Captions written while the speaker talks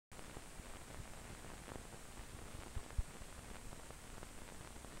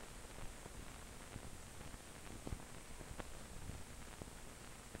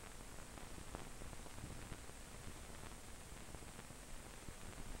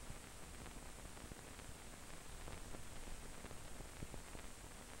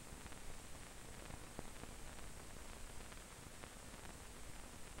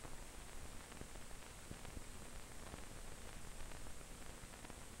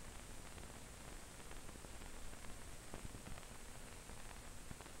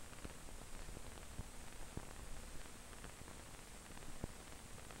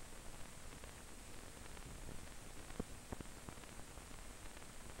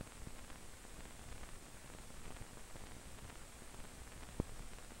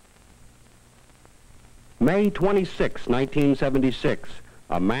May 26, 1976.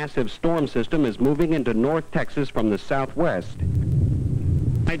 A massive storm system is moving into North Texas from the southwest.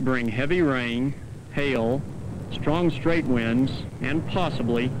 Might bring heavy rain, hail, strong straight winds, and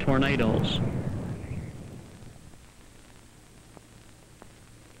possibly tornadoes.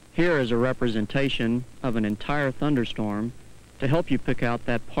 Here is a representation of an entire thunderstorm to help you pick out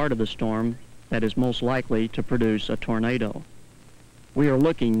that part of the storm that is most likely to produce a tornado. We are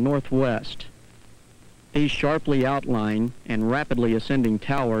looking northwest. These sharply outlined and rapidly ascending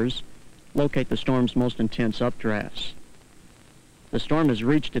towers locate the storm's most intense updrafts. The storm has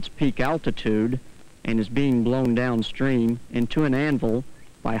reached its peak altitude and is being blown downstream into an anvil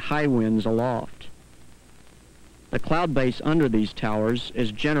by high winds aloft. The cloud base under these towers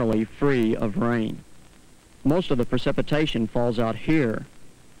is generally free of rain. Most of the precipitation falls out here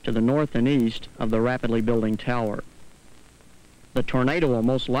to the north and east of the rapidly building tower. The tornado will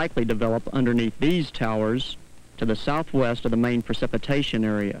most likely develop underneath these towers to the southwest of the main precipitation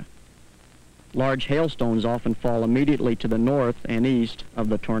area. Large hailstones often fall immediately to the north and east of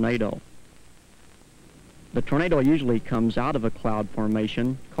the tornado. The tornado usually comes out of a cloud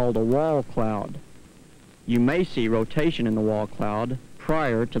formation called a wall cloud. You may see rotation in the wall cloud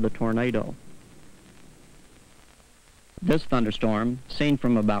prior to the tornado. This thunderstorm, seen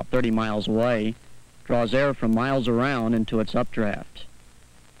from about 30 miles away, draws air from miles around into its updraft.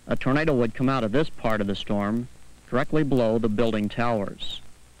 A tornado would come out of this part of the storm directly below the building towers.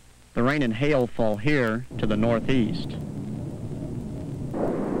 The rain and hail fall here to the northeast.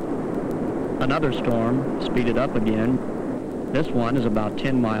 Another storm speeded up again. This one is about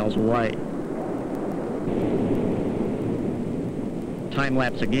 10 miles away. Time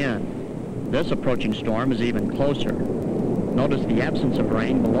lapse again. This approaching storm is even closer. Notice the absence of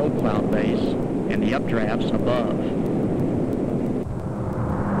rain below cloud base and the updrafts above.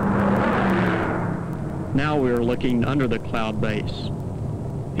 Now we're looking under the cloud base.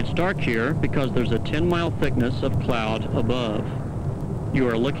 It's dark here because there's a 10-mile thickness of cloud above. You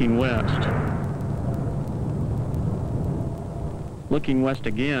are looking west. Looking west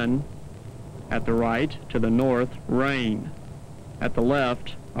again, at the right, to the north, rain. At the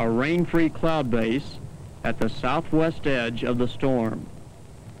left, a rain-free cloud base at the southwest edge of the storm.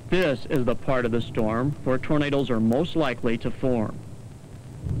 This is the part of the storm where tornadoes are most likely to form.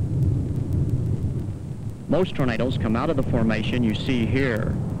 Most tornadoes come out of the formation you see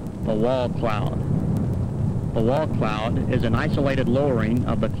here, the wall cloud. The wall cloud is an isolated lowering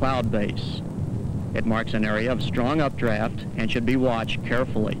of the cloud base. It marks an area of strong updraft and should be watched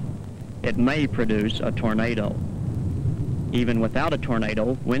carefully. It may produce a tornado. Even without a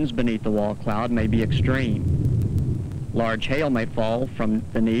tornado, winds beneath the wall cloud may be extreme. Large hail may fall from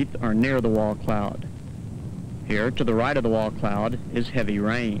beneath or near the wall cloud. Here, to the right of the wall cloud, is heavy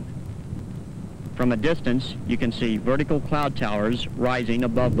rain. From a distance, you can see vertical cloud towers rising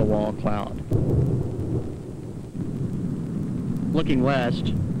above the wall cloud. Looking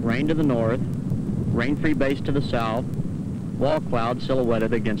west, rain to the north, rain-free base to the south, wall cloud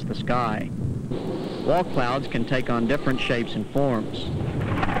silhouetted against the sky. Wall clouds can take on different shapes and forms.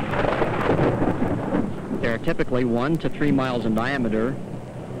 They are typically 1 to 3 miles in diameter.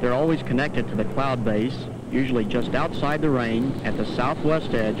 They're always connected to the cloud base, usually just outside the rain at the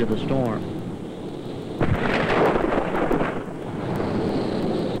southwest edge of the storm.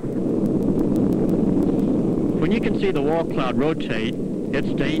 When you can see the wall cloud rotate,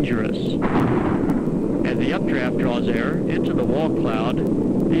 it's dangerous. As the updraft draws air into the wall cloud,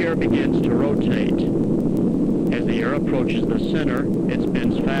 the air begins to rotate. As the air approaches the center, it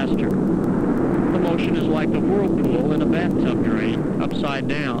spins faster. The motion is like the whirlpool in a bathtub drain, upside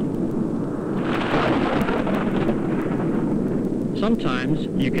down. Sometimes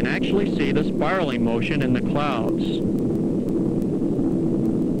you can actually see the spiraling motion in the clouds.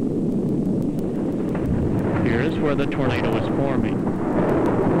 Here is where the tornado is forming.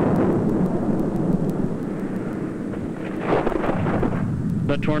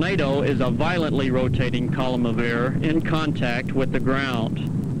 The tornado is a violently rotating column of air in contact with the ground.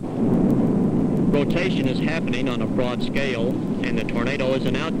 Rotation is happening on a broad scale, and the tornado is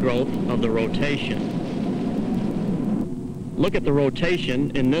an outgrowth of the rotation. Look at the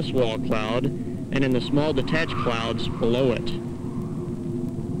rotation in this wall cloud and in the small detached clouds below it.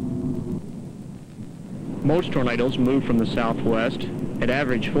 Most tornadoes move from the southwest at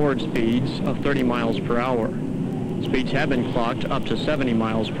average forward speeds of 30 miles per hour. Speeds have been clocked up to 70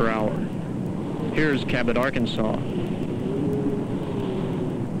 miles per hour. Here's Cabot, Arkansas.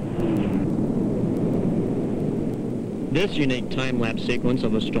 This unique time-lapse sequence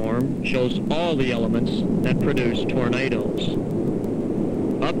of a storm shows all the elements that produce tornadoes.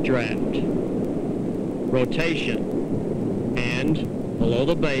 Updraft, rotation, and below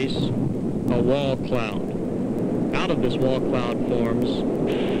the base, a wall cloud. Out of this wall cloud forms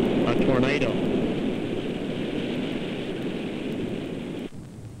a tornado.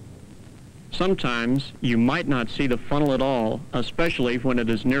 Sometimes you might not see the funnel at all, especially when it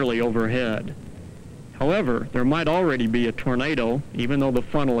is nearly overhead. However, there might already be a tornado, even though the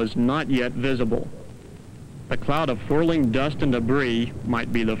funnel is not yet visible. A cloud of whirling dust and debris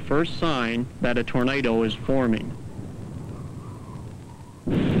might be the first sign that a tornado is forming.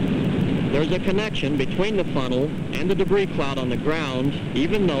 There's a connection between the funnel and the debris cloud on the ground,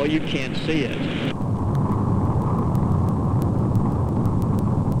 even though you can't see it.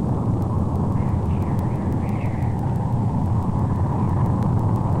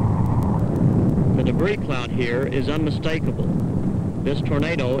 The debris cloud here is unmistakable. This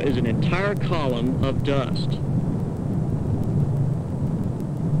tornado is an entire column of dust.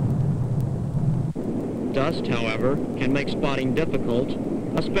 Dust, however, can make spotting difficult,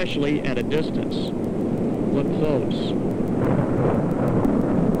 especially at a distance. Look close.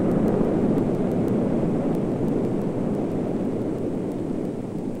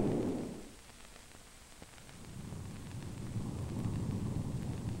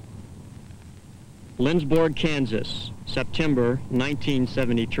 Lindsborg, Kansas, September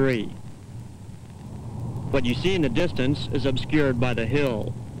 1973. What you see in the distance is obscured by the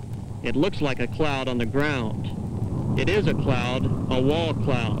hill. It looks like a cloud on the ground. It is a cloud, a wall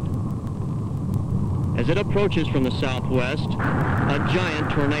cloud. As it approaches from the southwest, a giant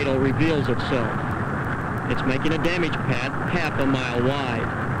tornado reveals itself. It's making a damage path half a mile wide.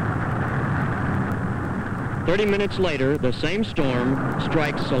 30 minutes later, the same storm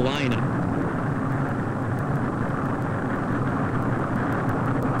strikes Salina.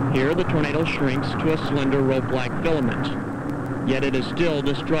 Here, the tornado shrinks to a slender rope-like filament, yet it is still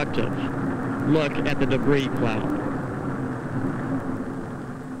destructive. Look at the debris cloud.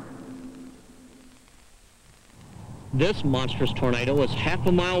 This monstrous tornado is half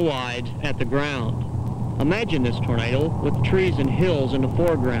a mile wide at the ground. Imagine this tornado with trees and hills in the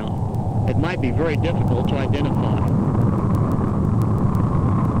foreground. It might be very difficult to identify.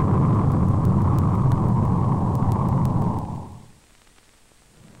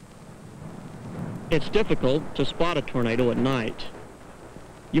 It's difficult to spot a tornado at night.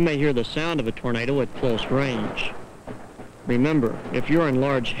 You may hear the sound of a tornado at close range. Remember, if you're in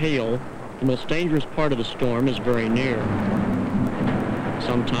large hail, the most dangerous part of the storm is very near.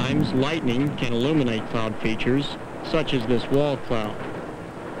 Sometimes lightning can illuminate cloud features, such as this wall cloud.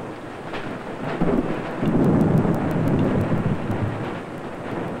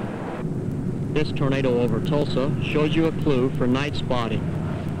 This tornado over Tulsa shows you a clue for night spotting.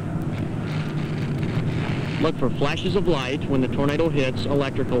 Look for flashes of light when the tornado hits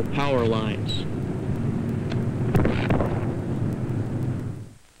electrical power lines.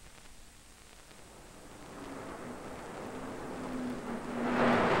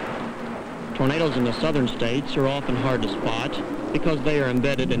 Tornadoes in the southern states are often hard to spot because they are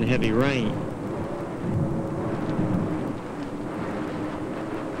embedded in heavy rain.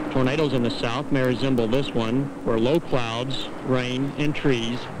 Tornadoes in the south may resemble this one, where low clouds, rain, and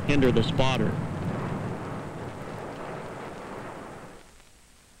trees hinder the spotter.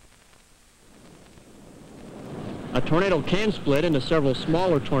 A tornado can split into several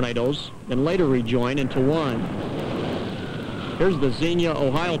smaller tornadoes and later rejoin into one. Here's the Xenia,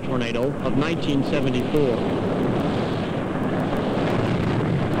 Ohio tornado of 1974.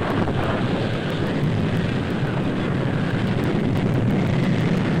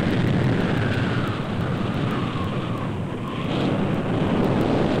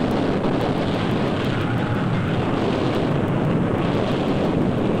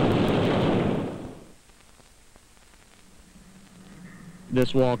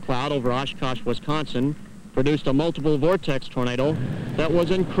 This wall cloud over Oshkosh, Wisconsin, produced a multiple vortex tornado that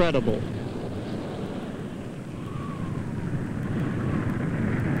was incredible.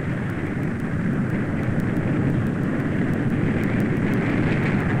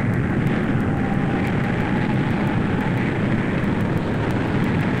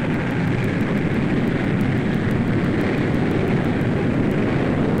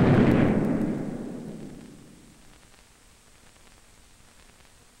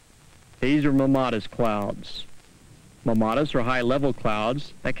 These are Mamadas clouds. Mamadas are high-level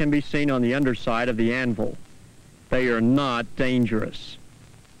clouds that can be seen on the underside of the anvil. They are not dangerous.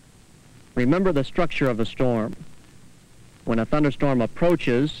 Remember the structure of a storm. When a thunderstorm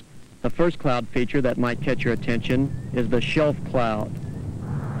approaches, the first cloud feature that might catch your attention is the shelf cloud.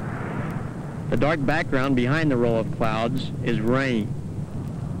 The dark background behind the row of clouds is rain.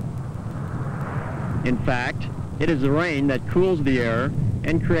 In fact, it is the rain that cools the air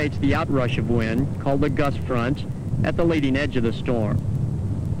and creates the outrush of wind called the gust front at the leading edge of the storm.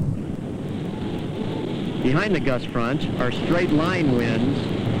 Behind the gust front are straight line winds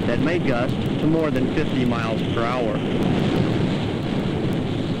that may gust to more than 50 miles per hour.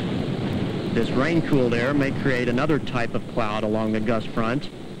 This rain-cooled air may create another type of cloud along the gust front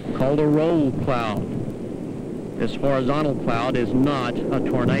called a roll cloud. This horizontal cloud is not a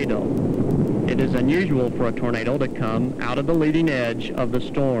tornado. It is unusual for a tornado to come out of the leading edge of the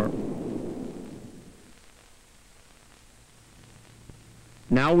storm.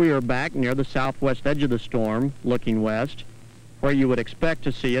 Now we are back near the southwest edge of the storm, looking west, where you would expect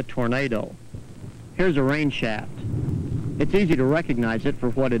to see a tornado. Here's a rain shaft. It's easy to recognize it for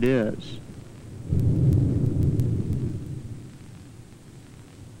what it is.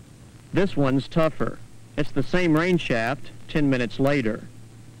 This one's tougher. It's the same rain shaft 10 minutes later.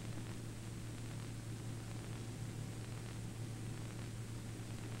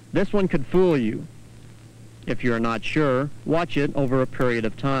 This one could fool you. If you're not sure, watch it over a period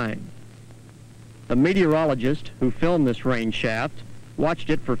of time. The meteorologist who filmed this rain shaft watched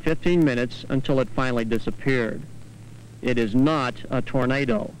it for 15 minutes until it finally disappeared. It is not a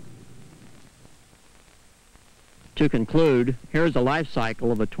tornado. To conclude, here's a life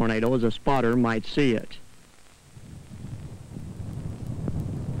cycle of a tornado as a spotter might see it.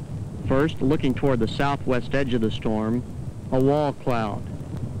 First, looking toward the southwest edge of the storm, a wall cloud.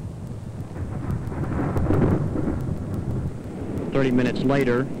 30 minutes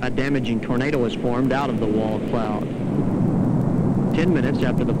later, a damaging tornado is formed out of the wall cloud. 10 minutes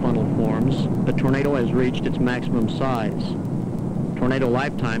after the funnel forms, the tornado has reached its maximum size. Tornado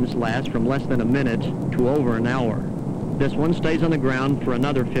lifetimes last from less than a minute to over an hour. This one stays on the ground for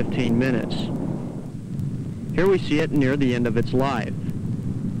another 15 minutes. Here we see it near the end of its life.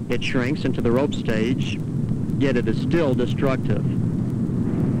 It shrinks into the rope stage, yet it is still destructive.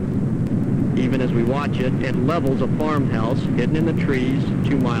 Even as we watch it, it levels a farmhouse hidden in the trees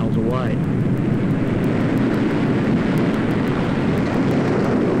 2 miles away.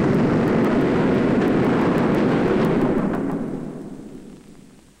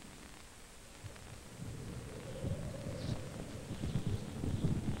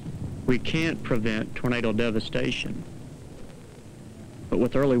 We can't prevent tornado devastation, but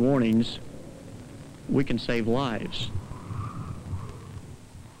with early warnings, we can save lives.